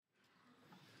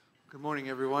Good morning,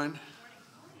 everyone.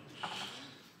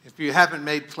 If you haven't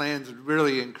made plans, I'd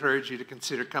really encourage you to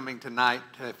consider coming tonight.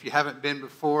 If you haven't been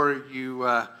before,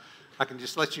 I can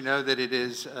just let you know that it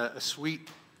is a sweet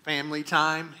family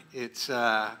time. It's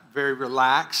very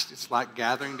relaxed. It's like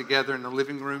gathering together in the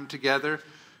living room together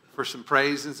for some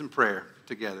praise and some prayer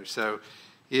together. So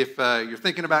if you're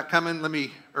thinking about coming, let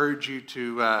me urge you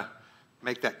to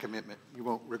make that commitment. You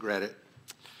won't regret it.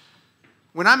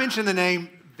 When I mention the name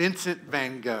Vincent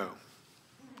van Gogh,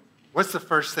 what's the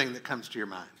first thing that comes to your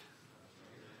mind?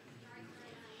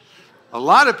 A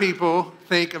lot of people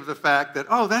think of the fact that,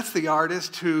 oh, that's the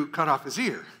artist who cut off his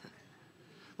ear,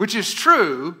 which is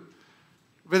true,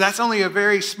 but that's only a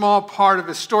very small part of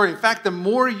his story. In fact, the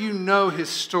more you know his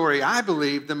story, I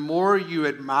believe, the more you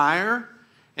admire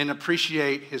and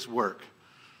appreciate his work.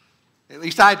 At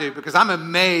least I do, because I'm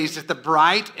amazed at the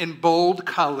bright and bold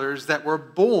colors that were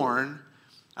born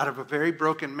out of a very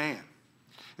broken man.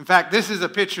 In fact, this is a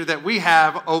picture that we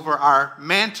have over our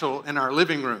mantle in our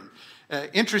living room.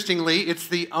 Interestingly, it's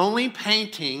the only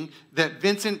painting that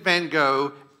Vincent van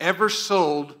Gogh ever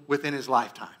sold within his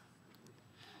lifetime.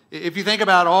 If you think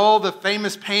about all the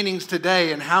famous paintings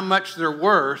today and how much they're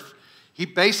worth, he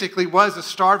basically was a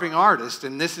starving artist,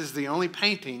 and this is the only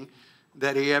painting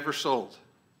that he ever sold.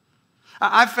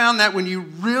 I've found that when you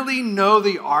really know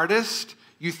the artist,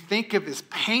 you think of his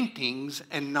paintings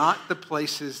and not the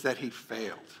places that he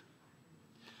failed.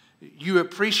 You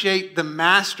appreciate the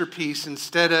masterpiece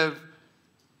instead of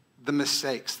the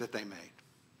mistakes that they made.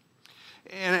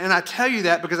 And I tell you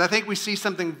that because I think we see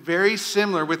something very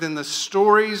similar within the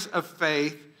stories of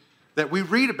faith that we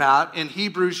read about in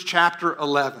Hebrews chapter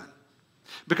 11.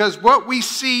 Because what we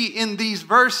see in these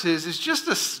verses is just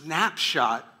a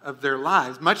snapshot of their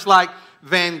lives. Much like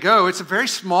Van Gogh, it's a very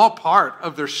small part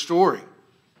of their story.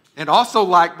 And also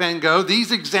like Van Gogh,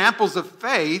 these examples of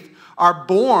faith are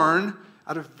born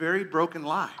out of very broken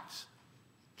lives.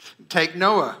 Take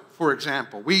Noah, for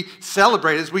example. We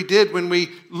celebrate, as we did when we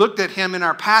looked at him in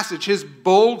our passage, his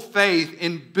bold faith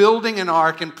in building an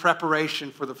ark in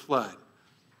preparation for the flood,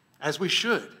 as we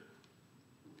should.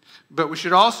 But we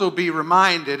should also be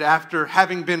reminded, after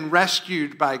having been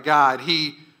rescued by God,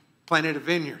 he planted a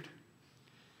vineyard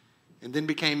and then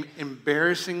became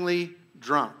embarrassingly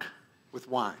drunk with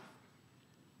wine.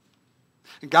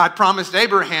 God promised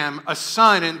Abraham a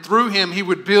son, and through him he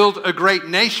would build a great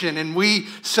nation. And we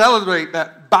celebrate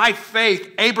that by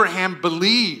faith, Abraham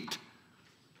believed.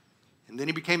 And then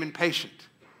he became impatient.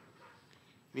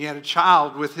 And he had a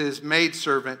child with his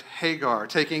maidservant Hagar,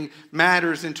 taking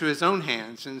matters into his own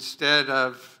hands instead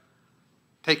of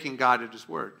taking God at his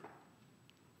word.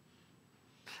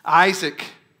 Isaac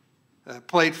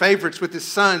played favorites with his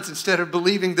sons instead of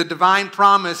believing the divine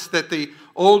promise that the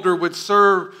older would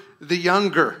serve the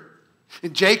younger.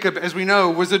 And Jacob, as we know,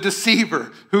 was a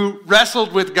deceiver who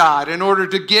wrestled with God in order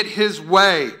to get his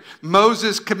way.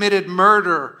 Moses committed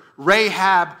murder.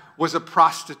 Rahab was a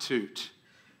prostitute.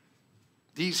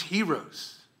 These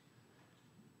heroes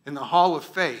in the hall of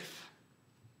faith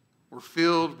were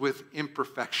filled with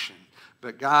imperfection,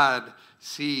 but God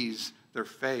sees their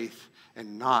faith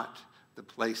and not the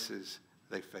places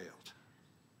they failed.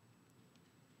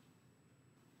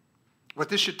 What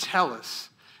this should tell us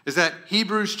is that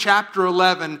Hebrews chapter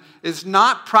 11 is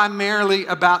not primarily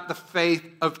about the faith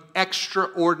of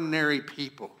extraordinary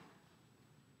people.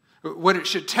 What it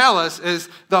should tell us is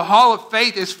the hall of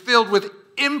faith is filled with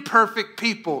imperfect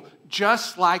people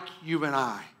just like you and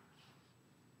I.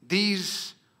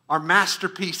 These are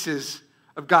masterpieces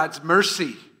of God's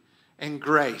mercy and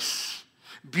grace.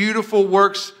 Beautiful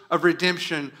works of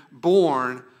redemption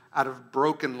born out of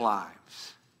broken lives.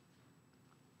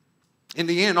 In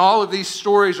the end, all of these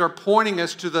stories are pointing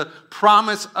us to the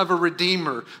promise of a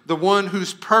Redeemer, the one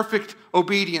whose perfect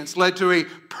obedience led to a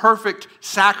perfect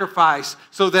sacrifice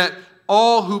so that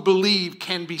all who believe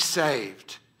can be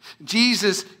saved.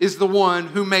 Jesus is the one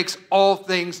who makes all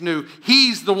things new.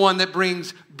 He's the one that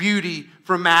brings beauty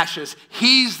from ashes.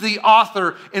 He's the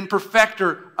author and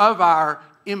perfecter of our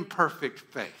imperfect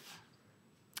faith.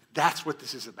 That's what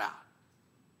this is about.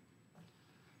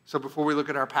 So before we look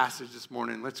at our passage this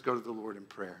morning, let's go to the Lord in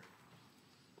prayer.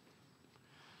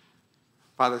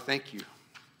 Father, thank you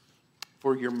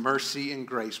for your mercy and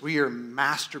grace. We are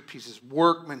masterpieces,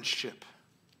 workmanship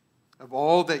of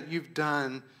all that you've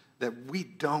done that we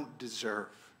don't deserve.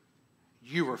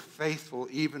 You are faithful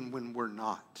even when we're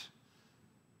not.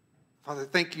 Father,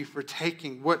 thank you for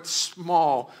taking what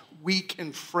small, weak,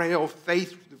 and frail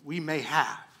faith that we may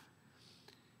have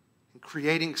and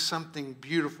creating something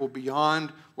beautiful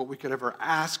beyond what we could ever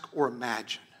ask or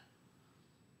imagine.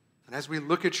 And as we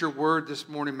look at your word this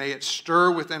morning, may it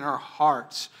stir within our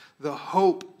hearts the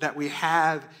hope that we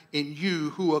have in you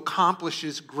who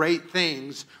accomplishes great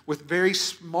things with very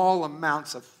small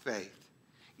amounts of faith,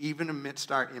 even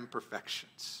amidst our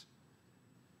imperfections.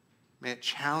 May it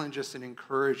challenge us and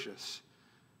encourage us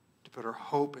to put our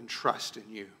hope and trust in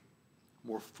you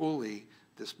more fully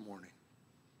this morning.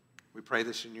 We pray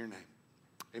this in your name.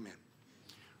 Amen.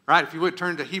 All right, if you would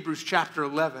turn to Hebrews chapter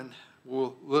 11,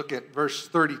 we'll look at verse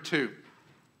 32.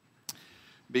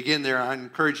 Begin there. I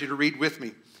encourage you to read with me.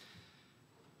 It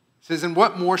says, "And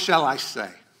what more shall I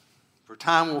say? For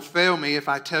time will fail me if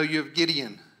I tell you of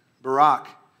Gideon, Barak,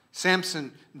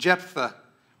 Samson, Jephthah,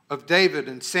 of David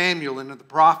and Samuel and of the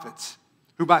prophets,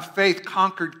 who by faith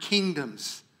conquered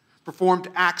kingdoms,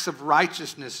 performed acts of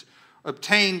righteousness,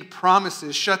 obtained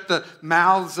promises, shut the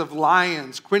mouths of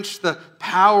lions, quenched the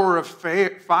power of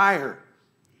fire,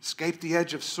 escaped the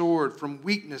edge of sword, from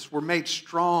weakness were made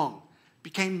strong,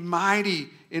 became mighty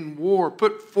in war,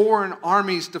 put foreign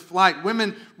armies to flight.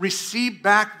 Women received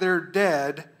back their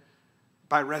dead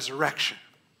by resurrection."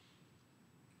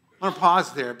 I want to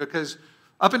pause there because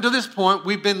up until this point,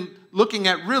 we've been looking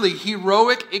at really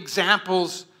heroic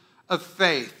examples of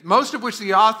faith, most of which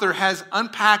the author has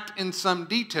unpacked in some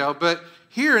detail. But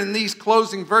here in these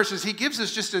closing verses, he gives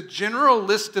us just a general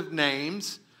list of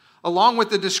names along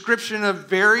with the description of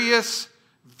various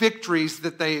victories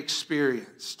that they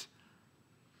experienced.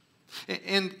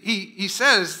 And he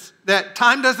says that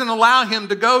time doesn't allow him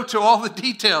to go to all the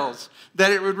details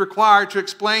that it would require to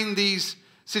explain these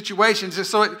situations. And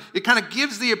so it kind of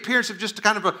gives the appearance of just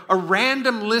kind of a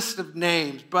random list of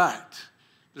names, but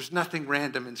there's nothing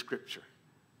random in Scripture.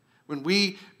 When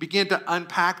we begin to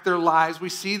unpack their lives, we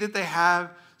see that they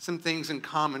have some things in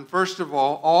common. First of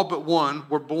all but one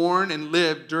were born and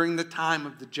lived during the time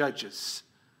of the judges.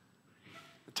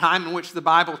 The time in which the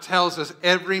Bible tells us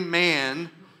every man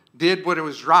did what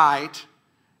was right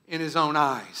in his own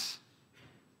eyes.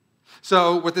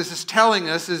 So what this is telling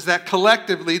us is that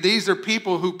collectively, these are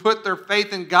people who put their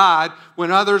faith in God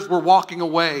when others were walking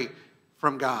away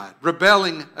from God,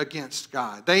 rebelling against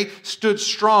God. They stood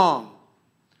strong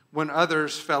when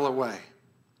others fell away.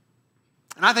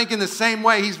 And I think in the same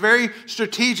way, he's very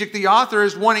strategic. The author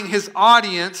is wanting his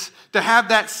audience to have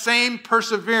that same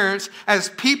perseverance as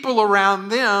people around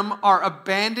them are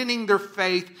abandoning their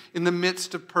faith in the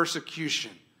midst of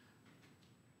persecution.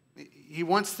 He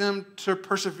wants them to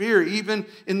persevere even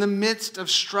in the midst of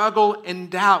struggle and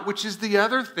doubt, which is the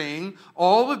other thing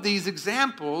all of these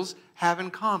examples have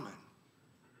in common.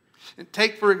 And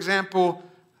take, for example,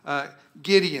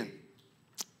 Gideon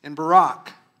and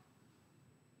Barak.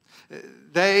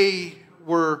 They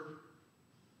were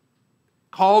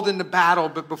called into battle,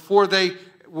 but before they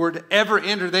were to ever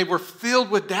enter, they were filled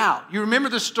with doubt. You remember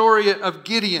the story of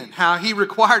Gideon, how he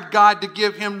required God to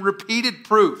give him repeated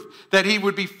proof that he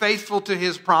would be faithful to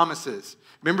his promises.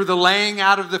 Remember the laying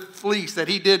out of the fleece that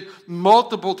he did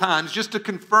multiple times just to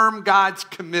confirm God's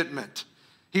commitment.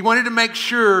 He wanted to make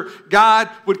sure God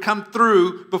would come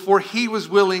through before he was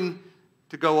willing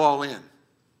to go all in.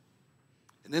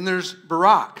 And then there's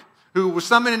Barak, who was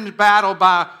summoned into battle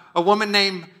by a woman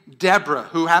named Deborah,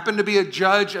 who happened to be a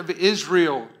judge of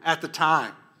Israel at the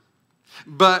time.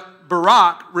 But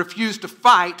Barak refused to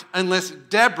fight unless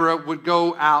Deborah would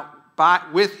go out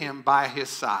with him by his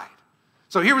side.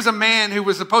 So here was a man who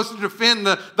was supposed to defend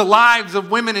the lives of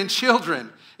women and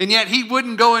children, and yet he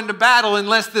wouldn't go into battle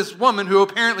unless this woman, who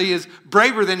apparently is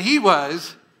braver than he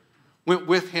was, went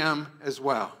with him as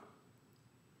well.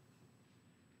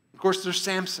 Of course, there's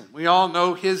Samson. We all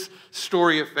know his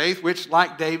story of faith, which,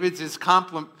 like David's, is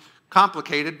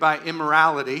complicated by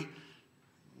immorality.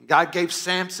 God gave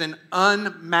Samson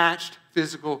unmatched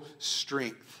physical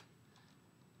strength.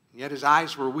 Yet his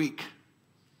eyes were weak,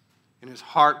 and his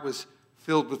heart was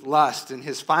filled with lust, and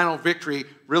his final victory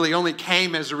really only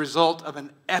came as a result of an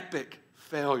epic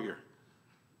failure.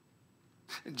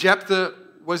 Jephthah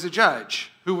was a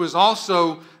judge who was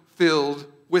also filled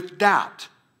with doubt,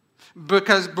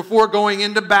 because before going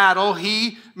into battle,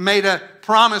 he made a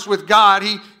promise with God.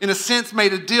 He, in a sense,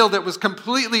 made a deal that was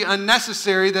completely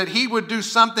unnecessary, that he would do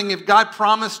something if God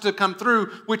promised to come through,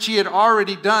 which he had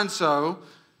already done so.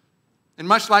 And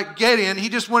much like Gideon, he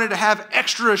just wanted to have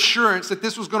extra assurance that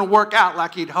this was going to work out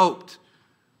like he'd hoped.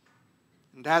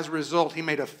 And as a result, he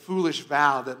made a foolish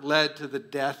vow that led to the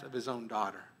death of his own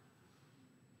daughter.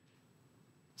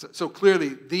 So clearly,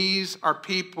 these are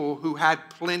people who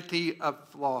had plenty of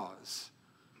flaws.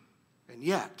 And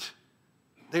yet,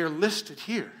 they are listed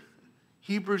here,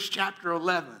 Hebrews chapter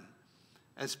 11,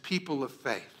 as people of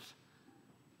faith.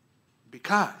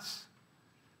 Because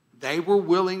they were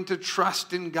willing to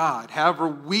trust in God, however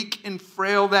weak and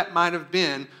frail that might have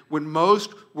been, when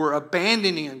most were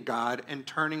abandoning God and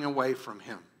turning away from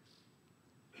Him.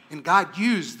 And God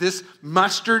used this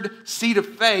mustard seed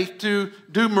of faith to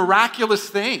do miraculous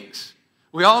things.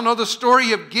 We all know the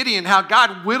story of Gideon, how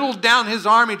God whittled down his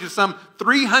army to some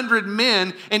 300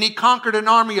 men, and he conquered an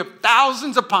army of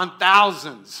thousands upon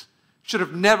thousands. Should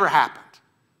have never happened.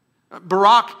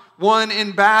 Barak won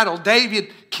in battle.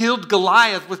 David killed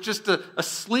Goliath with just a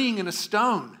sling and a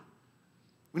stone.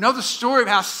 We know the story of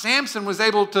how Samson was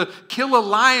able to kill a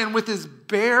lion with his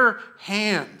bare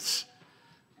hands.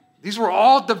 These were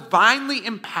all divinely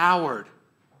empowered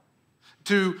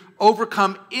to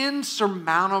overcome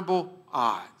insurmountable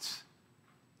odds.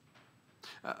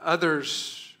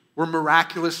 Others were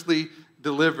miraculously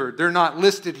delivered. They're not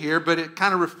listed here, but it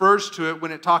kind of refers to it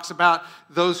when it talks about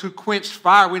those who quenched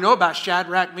fire. We know about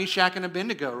Shadrach, Meshach, and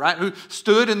Abednego, right? Who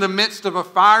stood in the midst of a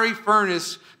fiery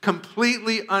furnace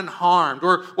completely unharmed.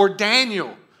 Or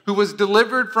Daniel, who was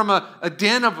delivered from a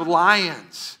den of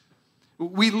lions.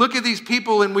 We look at these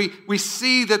people and we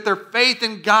see that their faith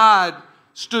in God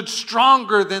stood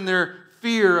stronger than their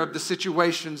fear of the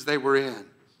situations they were in.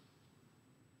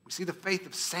 We see the faith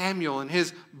of Samuel and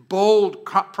his bold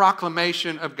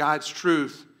proclamation of God's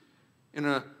truth in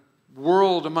a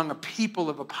world among a people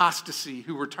of apostasy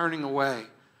who were turning away.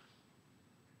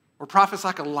 Or prophets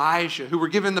like Elijah, who were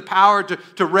given the power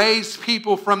to raise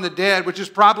people from the dead, which is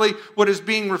probably what is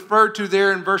being referred to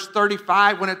there in verse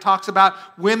 35 when it talks about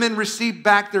women receive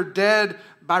back their dead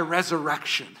by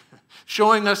resurrection,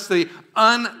 showing us the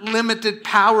unlimited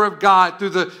power of God through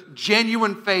the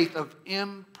genuine faith of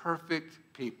imperfect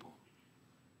people.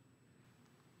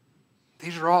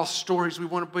 These are all stories we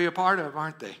want to be a part of,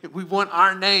 aren't they? We want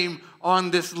our name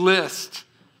on this list,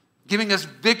 giving us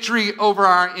victory over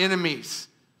our enemies,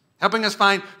 helping us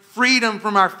find freedom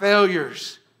from our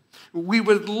failures. We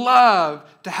would love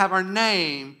to have our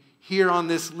name here on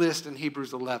this list in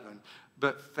Hebrews 11.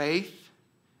 But faith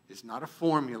is not a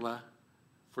formula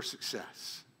for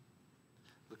success.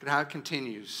 Look at how it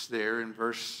continues there in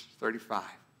verse 35.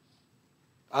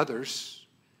 Others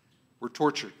were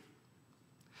tortured,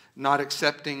 not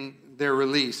accepting their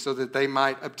release so that they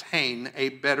might obtain a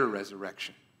better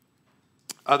resurrection.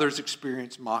 Others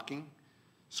experienced mocking,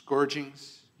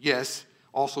 scourgings, yes,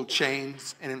 also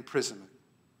chains and imprisonment.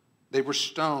 They were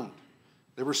stoned.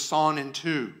 They were sawn in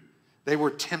two. They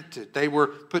were tempted. They were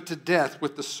put to death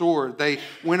with the sword. They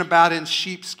went about in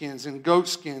sheepskins and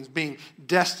goatskins, being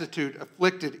destitute,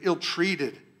 afflicted,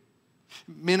 ill-treated.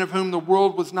 Men of whom the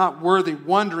world was not worthy,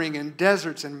 wandering in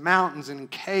deserts and mountains and in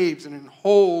caves and in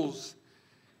holes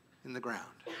in the ground.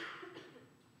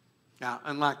 Now,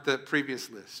 unlike the previous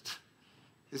list,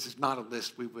 this is not a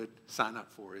list we would sign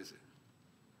up for, is it?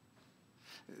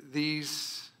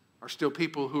 These are still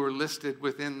people who are listed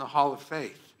within the Hall of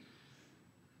Faith.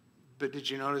 But did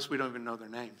you notice we don't even know their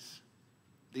names?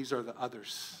 These are the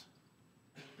others,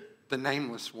 the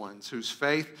nameless ones whose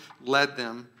faith led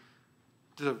them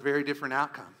to a very different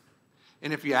outcome.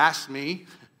 And if you ask me,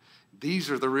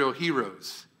 these are the real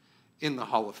heroes in the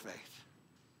Hall of Faith.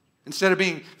 Instead of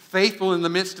being faithful in the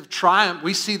midst of triumph,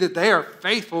 we see that they are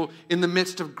faithful in the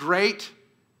midst of great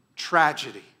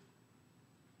tragedy.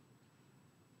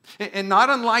 And not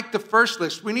unlike the first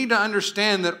list, we need to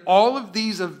understand that all of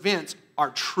these events are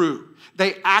true.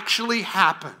 They actually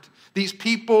happened. These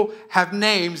people have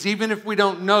names, even if we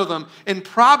don't know them. And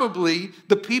probably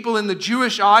the people in the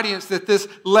Jewish audience that this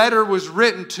letter was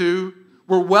written to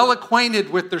were well acquainted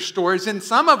with their stories. And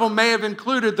some of them may have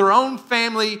included their own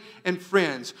family and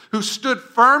friends who stood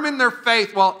firm in their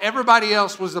faith while everybody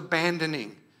else was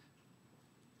abandoning.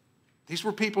 These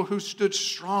were people who stood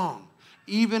strong,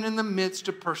 even in the midst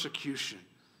of persecution.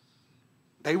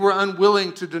 They were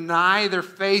unwilling to deny their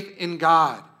faith in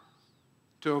God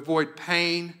to avoid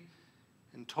pain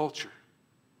and torture.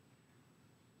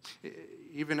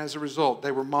 Even as a result,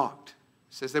 they were mocked.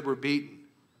 It says they were beaten.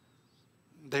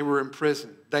 They were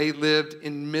imprisoned. They lived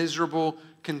in miserable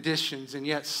conditions, and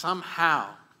yet somehow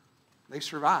they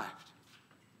survived.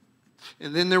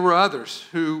 And then there were others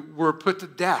who were put to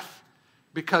death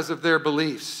because of their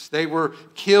beliefs. They were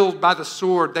killed by the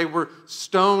sword. They were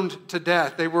stoned to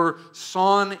death. They were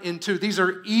sawn in two. These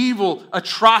are evil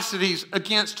atrocities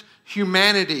against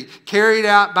humanity, carried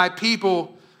out by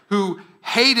people who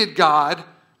hated God,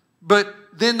 but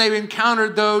then they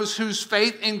encountered those whose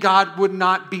faith in God would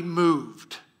not be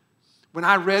moved. When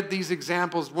I read these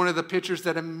examples, one of the pictures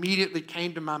that immediately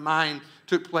came to my mind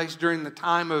took place during the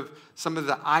time of some of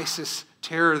the ISIS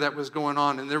terror that was going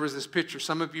on. And there was this picture,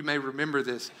 some of you may remember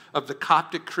this, of the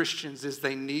Coptic Christians as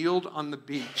they kneeled on the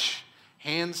beach,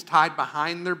 hands tied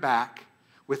behind their back,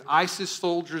 with ISIS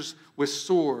soldiers with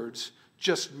swords,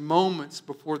 just moments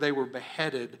before they were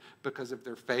beheaded because of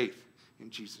their faith in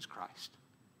Jesus Christ.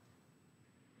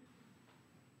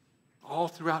 All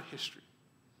throughout history,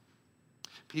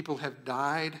 people have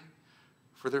died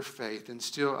for their faith, and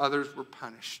still others were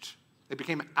punished. They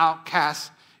became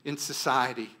outcasts in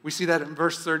society. We see that in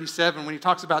verse 37 when he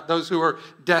talks about those who are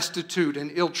destitute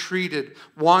and ill-treated,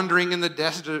 wandering in the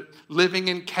desert, living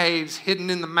in caves,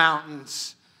 hidden in the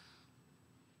mountains.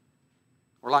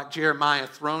 Or like Jeremiah,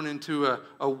 thrown into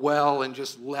a well and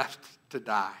just left to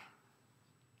die.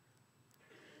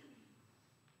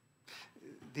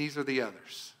 These are the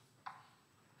others.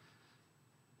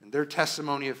 And their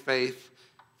testimony of faith,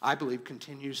 I believe,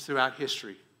 continues throughout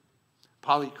history.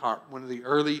 Polycarp, one of the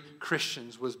early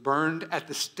Christians, was burned at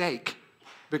the stake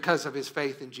because of his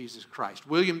faith in Jesus Christ.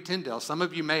 William Tyndale, some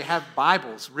of you may have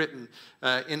Bibles written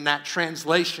in that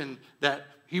translation that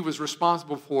he was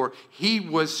responsible for. He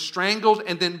was strangled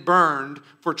and then burned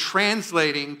for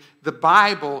translating the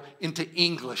Bible into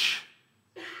English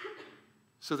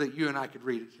so that you and I could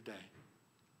read it today.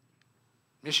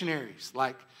 Missionaries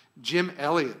like Jim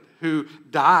Elliot, who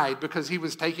died because he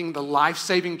was taking the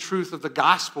life-saving truth of the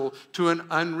gospel to an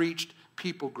unreached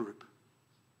people group.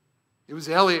 It was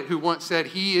Elliot who once said,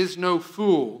 "He is no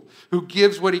fool who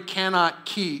gives what he cannot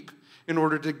keep in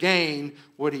order to gain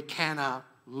what he cannot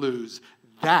lose."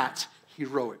 That's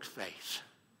heroic faith.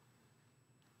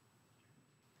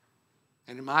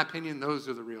 And in my opinion, those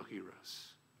are the real heroes.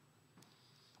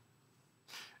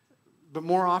 But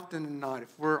more often than not,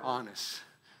 if we're honest,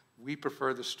 we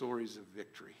prefer the stories of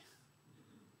victory.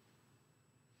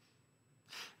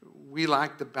 We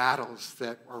like the battles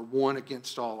that are won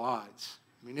against all odds.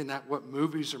 I mean, isn't that what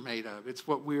movies are made of? It's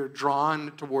what we are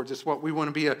drawn towards. It's what we want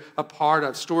to be a part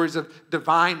of. Stories of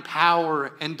divine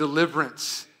power and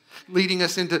deliverance, leading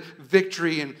us into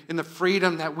victory and in the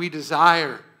freedom that we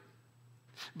desire.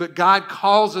 But God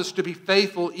calls us to be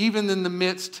faithful even in the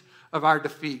midst of our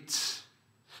defeats,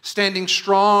 standing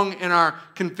strong in our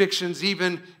convictions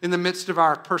even in the midst of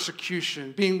our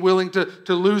persecution, being willing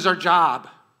to lose our job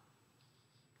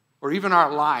or even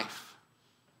our life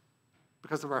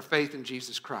because of our faith in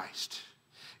Jesus Christ,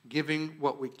 giving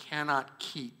what we cannot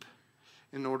keep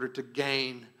in order to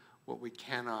gain what we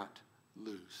cannot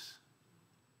lose.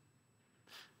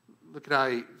 Look at how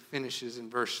he finishes in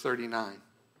verse 39.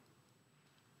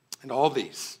 And all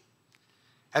these,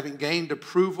 having gained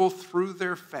approval through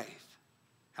their faith,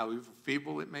 however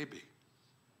feeble it may be,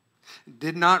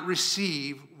 did not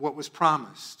receive what was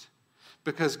promised,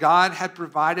 because God had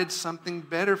provided something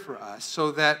better for us,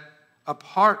 so that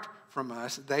apart from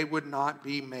us, they would not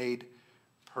be made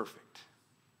perfect.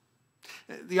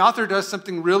 The author does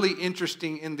something really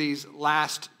interesting in these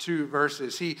last two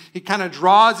verses. He kind of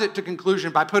draws it to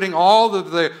conclusion by putting all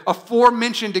of the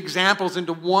aforementioned examples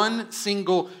into one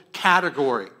single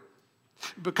category.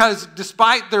 Because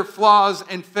despite their flaws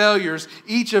and failures,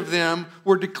 each of them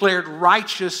were declared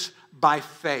righteous by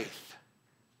faith.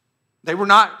 They were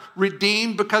not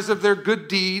redeemed because of their good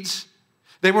deeds.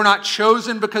 They were not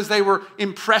chosen because they were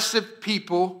impressive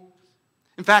people.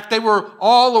 In fact, they were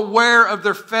all aware of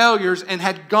their failures and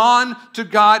had gone to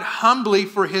God humbly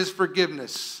for His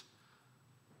forgiveness.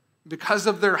 Because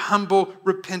of their humble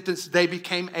repentance, they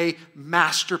became a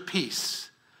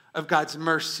masterpiece of God's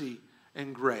mercy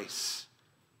and grace.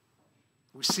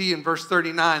 We see in verse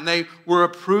 39, they were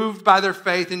approved by their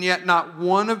faith, and yet not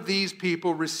one of these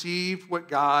people received what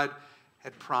God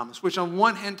had promised, which on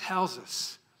one hand tells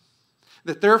us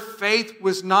that their faith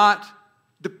was not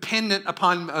dependent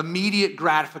upon immediate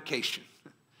gratification.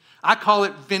 I call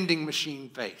it vending machine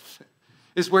faith.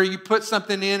 It's where you put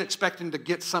something in expecting to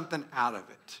get something out of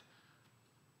it.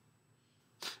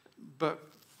 But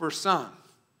for some,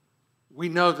 we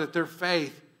know that their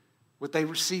faith, what they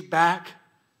received back,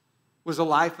 was a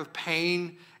life of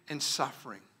pain and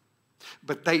suffering.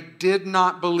 But they did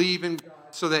not believe in God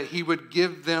so that He would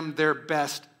give them their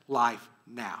best life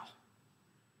now.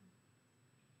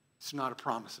 It's not a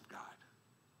promise of God.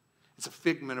 It's a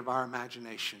figment of our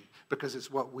imagination because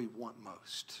it's what we want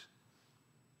most.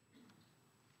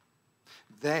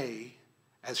 They,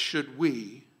 as should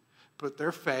we, put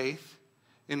their faith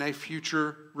in a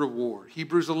future reward.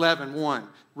 Hebrews 11:1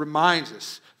 reminds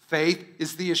us, faith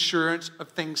is the assurance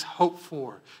of things hoped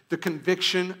for, the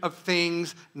conviction of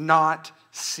things not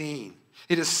seen.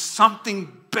 It is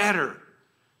something better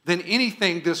than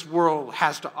anything this world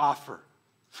has to offer.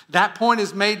 That point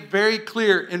is made very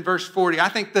clear in verse 40. I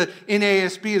think the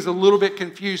NASB is a little bit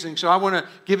confusing, so I want to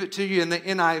give it to you in the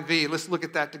NIV. Let's look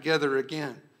at that together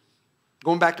again.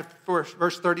 Going back to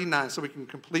verse 39 so we can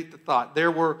complete the thought. They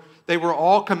were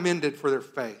all commended for their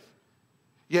faith.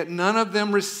 Yet none of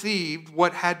them received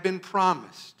what had been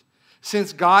promised,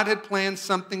 since God had planned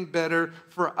something better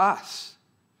for us,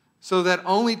 so that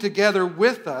only together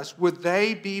with us would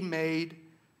they be made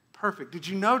perfect. Did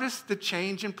you notice the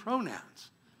change in pronouns?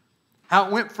 How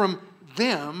it went from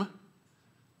them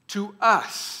to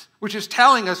us, which is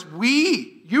telling us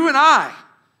you and I,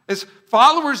 as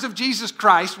followers of Jesus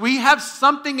Christ, we have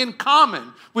something in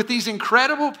common with these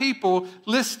incredible people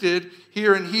listed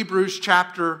here in Hebrews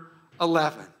chapter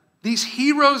 11. These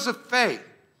heroes of faith,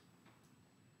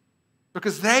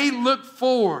 because they look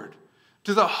forward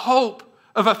to the hope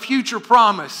of a future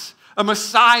promise, a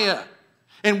Messiah.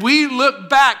 And we look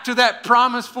back to that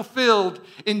promise fulfilled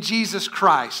in Jesus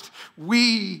Christ.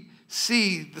 We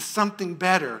see the something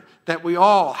better that we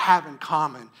all have in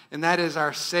common, and that is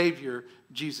our Savior,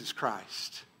 Jesus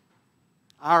Christ.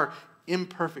 Our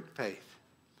imperfect faith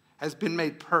has been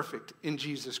made perfect in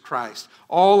Jesus Christ.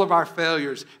 All of our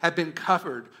failures have been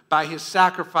covered by his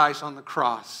sacrifice on the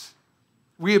cross.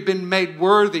 We have been made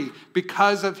worthy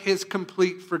because of his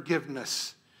complete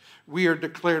forgiveness. We are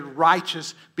declared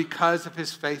righteous because of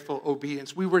his faithful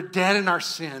obedience. We were dead in our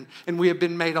sin, and we have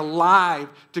been made alive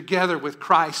together with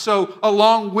Christ. So,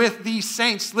 along with these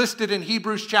saints listed in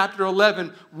Hebrews chapter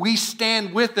 11, we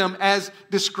stand with them as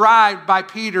described by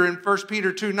Peter in 1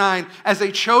 Peter 2:9 as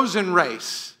a chosen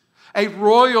race, a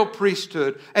royal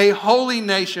priesthood, a holy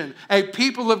nation, a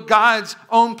people of God's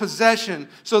own possession,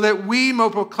 so that we may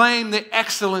proclaim the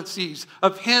excellencies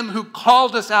of him who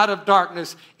called us out of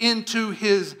darkness into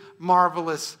his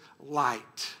marvelous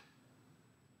light.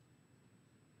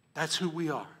 That's who we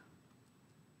are.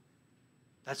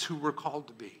 That's who we're called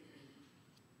to be.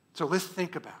 So let's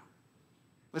think about,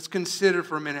 let's consider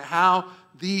for a minute how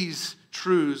these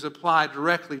truths apply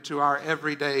directly to our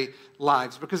everyday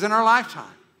lives. Because in our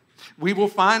lifetime, we will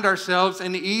find ourselves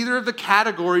in either of the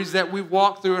categories that we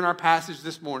walked through in our passage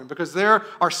this morning, because there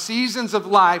are seasons of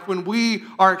life when we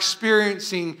are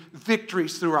experiencing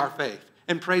victories through our faith,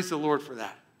 and praise the Lord for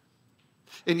that.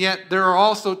 And yet there are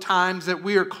also times that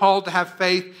we are called to have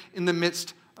faith in the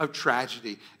midst of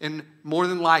tragedy, and more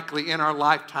than likely in our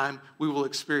lifetime we will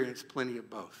experience plenty of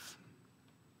both.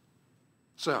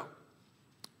 So,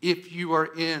 if you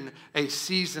are in a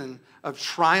season of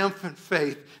triumphant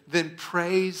faith, then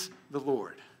praise the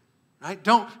Lord. Right?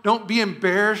 Don't be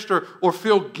embarrassed or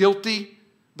feel guilty,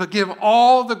 but give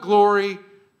all the glory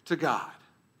to God.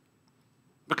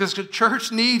 Because the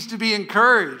church needs to be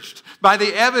encouraged by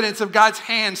the evidence of God's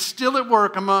hand still at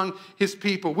work among his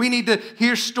people. We need to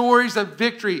hear stories of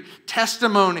victory,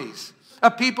 testimonies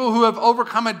of people who have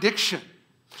overcome addiction,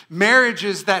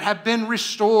 marriages that have been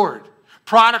restored,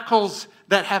 prodigals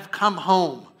that have come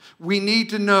home. We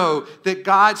need to know that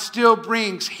God still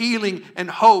brings healing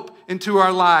and hope into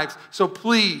our lives. So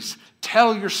please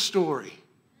tell your story.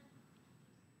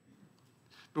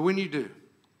 But when you do,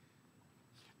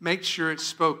 make sure it's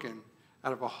spoken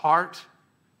out of a heart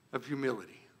of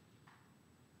humility.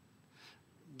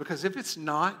 Because if it's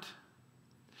not,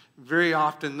 very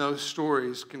often those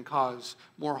stories can cause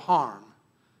more harm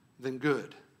than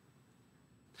good.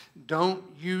 Don't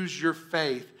use your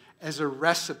faith as a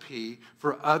recipe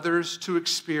for others to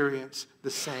experience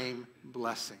the same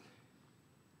blessing.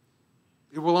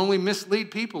 It will only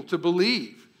mislead people to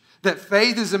believe that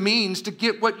faith is a means to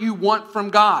get what you want from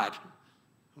God.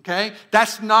 Okay?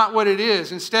 That's not what it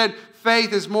is. Instead,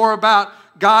 faith is more about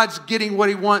God's getting what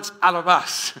he wants out of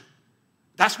us.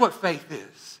 That's what faith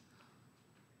is.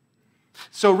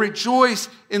 So rejoice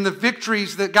in the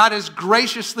victories that God has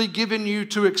graciously given you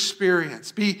to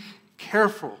experience. Be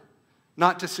careful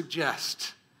not to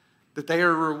suggest that they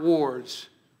are rewards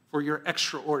for your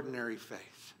extraordinary faith.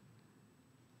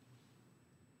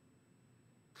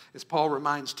 As Paul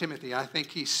reminds Timothy, I think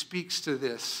he speaks to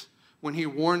this when he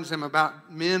warns him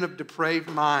about men of depraved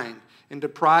mind and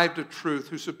deprived of truth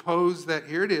who suppose that,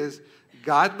 here it is,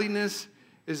 godliness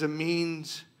is a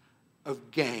means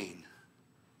of gain.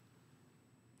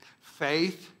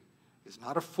 Faith is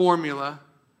not a formula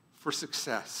for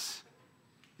success.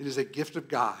 It is a gift of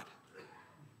God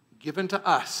given to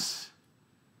us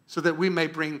so that we may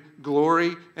bring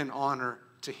glory and honor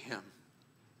to him.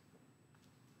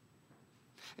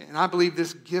 And I believe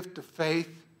this gift of faith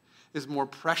is more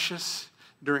precious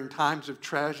during times of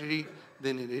tragedy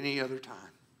than at any other time.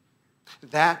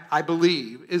 That, I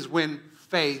believe, is when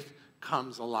faith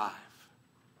comes alive.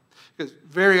 Because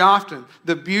very often,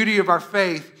 the beauty of our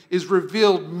faith is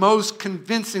revealed most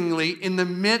convincingly in the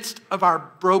midst of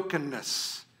our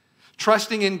brokenness.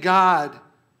 Trusting in God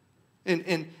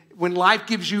and when life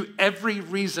gives you every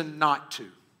reason not to.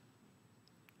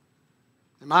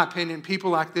 In my opinion, people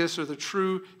like this are the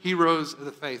true heroes of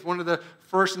the faith. One of the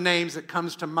first names that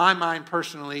comes to my mind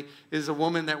personally is a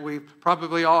woman that we've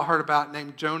probably all heard about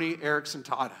named Joni Eareckson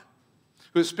Tada,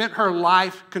 who has spent her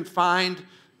life confined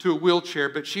to a wheelchair,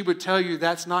 but she would tell you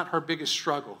that's not her biggest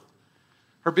struggle.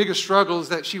 Her biggest struggle is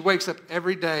that she wakes up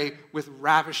every day with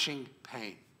ravishing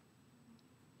pain.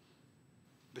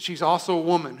 But she's also a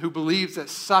woman who believes that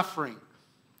suffering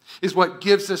is what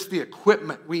gives us the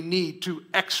equipment we need to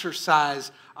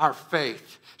exercise our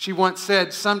faith. She once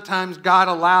said, sometimes God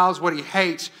allows what he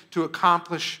hates to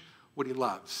accomplish what he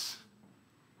loves.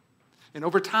 And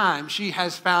over time, she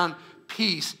has found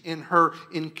peace in her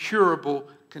incurable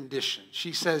condition.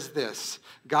 She says this,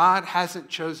 God hasn't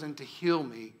chosen to heal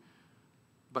me,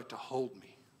 but to hold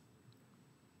me.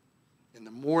 And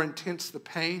the more intense the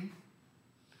pain,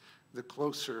 the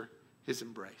closer his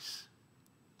embrace.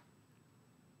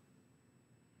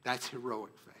 That's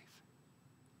heroic faith.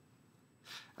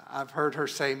 I've heard her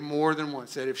say more than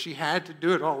once that if she had to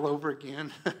do it all over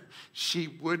again, she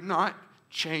would not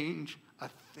change a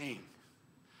thing.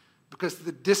 Because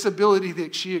the disability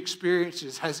that she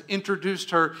experiences has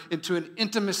introduced her into an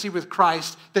intimacy with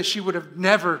Christ that she would have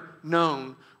never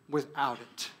known without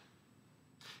it.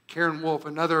 Karen Wolf,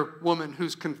 another woman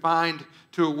who's confined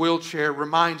to a wheelchair,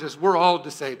 reminds us we're all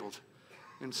disabled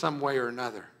in some way or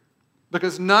another.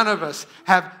 Because none of us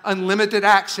have unlimited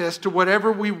access to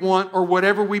whatever we want or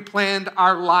whatever we planned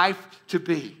our life to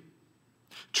be.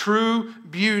 True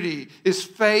beauty is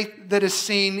faith that is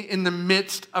seen in the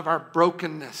midst of our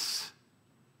brokenness.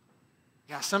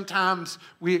 Yeah, sometimes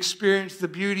we experience the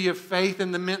beauty of faith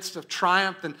in the midst of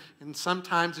triumph, and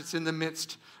sometimes it's in the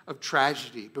midst of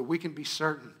tragedy. But we can be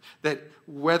certain that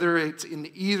whether it's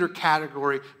in either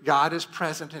category, God is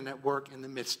present and at work in the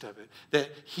midst of it. That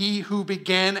he who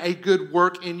began a good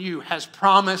work in you has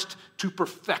promised to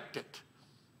perfect it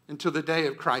until the day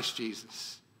of Christ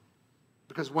Jesus.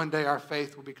 Because one day our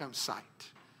faith will become sight.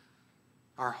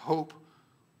 Our hope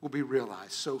will be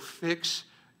realized. So fix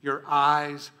your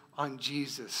eyes on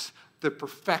Jesus, the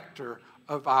perfecter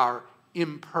of our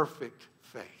imperfect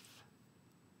faith.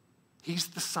 He's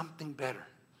the something better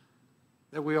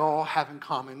that we all have in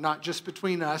common, not just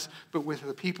between us, but with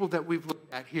the people that we've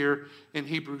looked at here in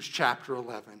Hebrews chapter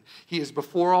 11. He is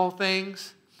before all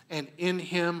things, and in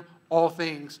him all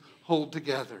things hold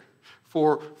together.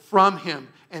 For from him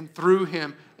and through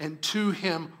him and to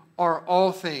him are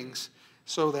all things,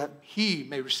 so that he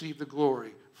may receive the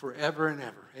glory forever and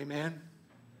ever. Amen?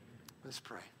 Let's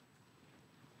pray.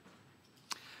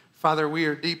 Father, we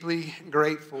are deeply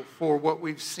grateful for what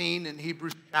we've seen in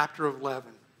Hebrews chapter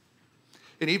 11.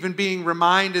 And even being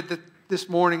reminded that this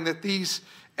morning that these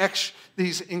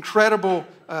incredible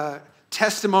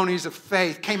testimonies of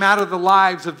faith came out of the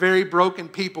lives of very broken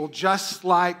people just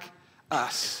like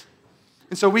us.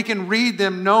 And so we can read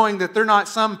them knowing that they're not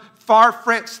some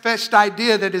far-fetched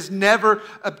idea that is never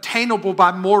obtainable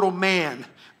by mortal man.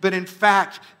 But in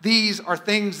fact, these are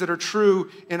things that are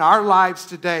true in our lives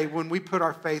today when we put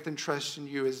our faith and trust in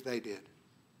you as they did.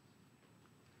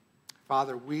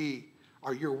 Father, we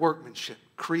are your workmanship,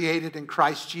 created in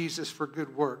Christ Jesus for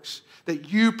good works,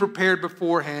 that you prepared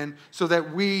beforehand so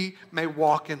that we may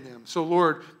walk in them. So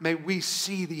Lord, may we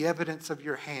see the evidence of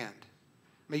your hand.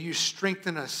 May you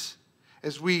strengthen us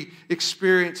as we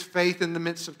experience faith in the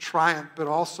midst of triumph, but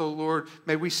also, Lord,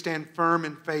 may we stand firm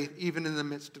in faith even in the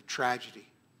midst of tragedy.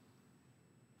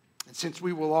 And since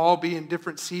we will all be in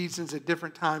different seasons at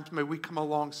different times, may we come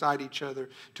alongside each other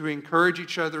to encourage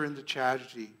each other in the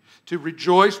tragedy, to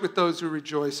rejoice with those who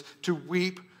rejoice, to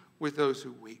weep with those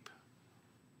who weep.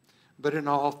 But in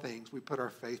all things, we put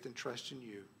our faith and trust in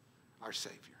you, our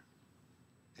Savior.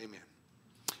 Amen.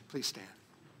 Please stand.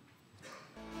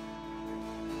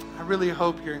 I really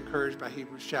hope you're encouraged by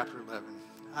Hebrews chapter 11.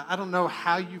 I don't know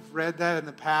how you've read that in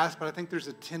the past, but I think there's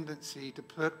a tendency to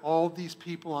put all these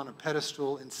people on a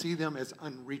pedestal and see them as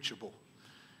unreachable.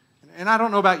 And I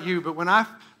don't know about you, but when I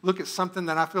look at something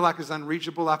that I feel like is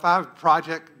unreachable, if I have a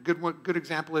project, good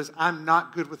example is I'm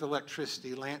not good with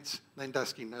electricity. Lance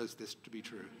Landusky knows this to be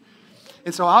true.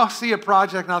 And so I'll see a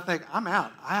project and I'll think, I'm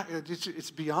out. It's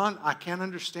beyond, I can't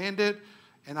understand it,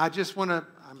 and I just want to,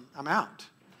 I'm out.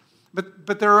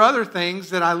 But there are other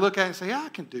things that I look at and say, yeah, I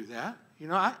can do that. You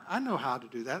know, I know how to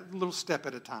do that, a little step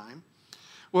at a time.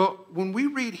 Well, when we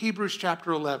read Hebrews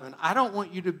chapter 11, I don't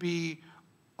want you to be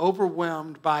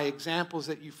overwhelmed by examples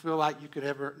that you feel like you could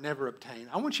never obtain.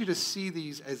 I want you to see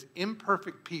these as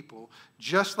imperfect people,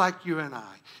 just like you and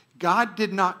I. God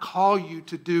did not call you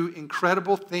to do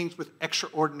incredible things with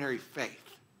extraordinary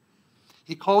faith.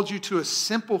 He called you to a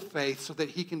simple faith so that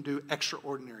he can do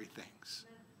extraordinary things.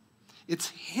 It's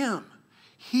him.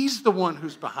 He's the one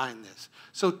who's behind this.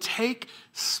 So take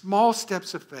small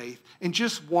steps of faith and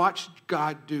just watch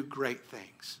God do great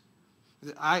things.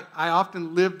 I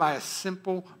often live by a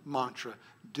simple mantra: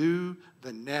 do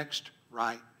the next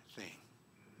right thing.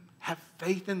 Have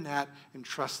faith in that and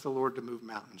trust the Lord to move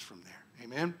mountains from there.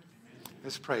 Amen?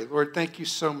 Let's pray. Lord, thank you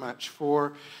so much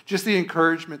for just the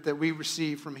encouragement that we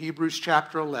receive from Hebrews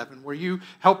chapter 11, where you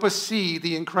help us see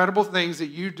the incredible things that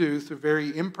you do through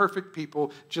very imperfect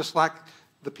people, just like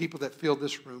the people that fill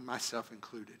this room, myself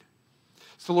included.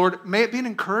 So, Lord, may it be an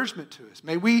encouragement to us.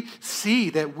 May we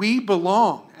see that we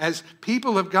belong as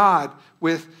people of God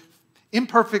with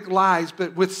imperfect lives,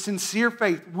 but with sincere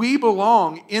faith. We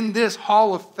belong in this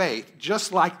hall of faith,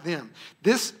 just like them.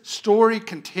 This story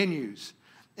continues.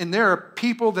 And there are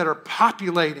people that are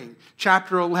populating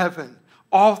chapter 11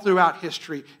 all throughout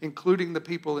history, including the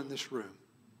people in this room.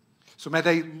 So may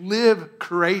they live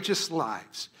courageous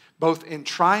lives, both in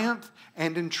triumph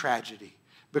and in tragedy,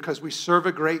 because we serve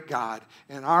a great God,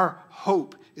 and our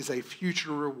hope is a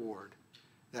future reward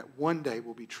that one day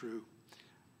will be true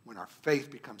when our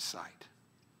faith becomes sight.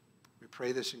 We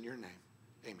pray this in your name.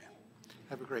 Amen.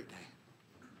 Have a great day.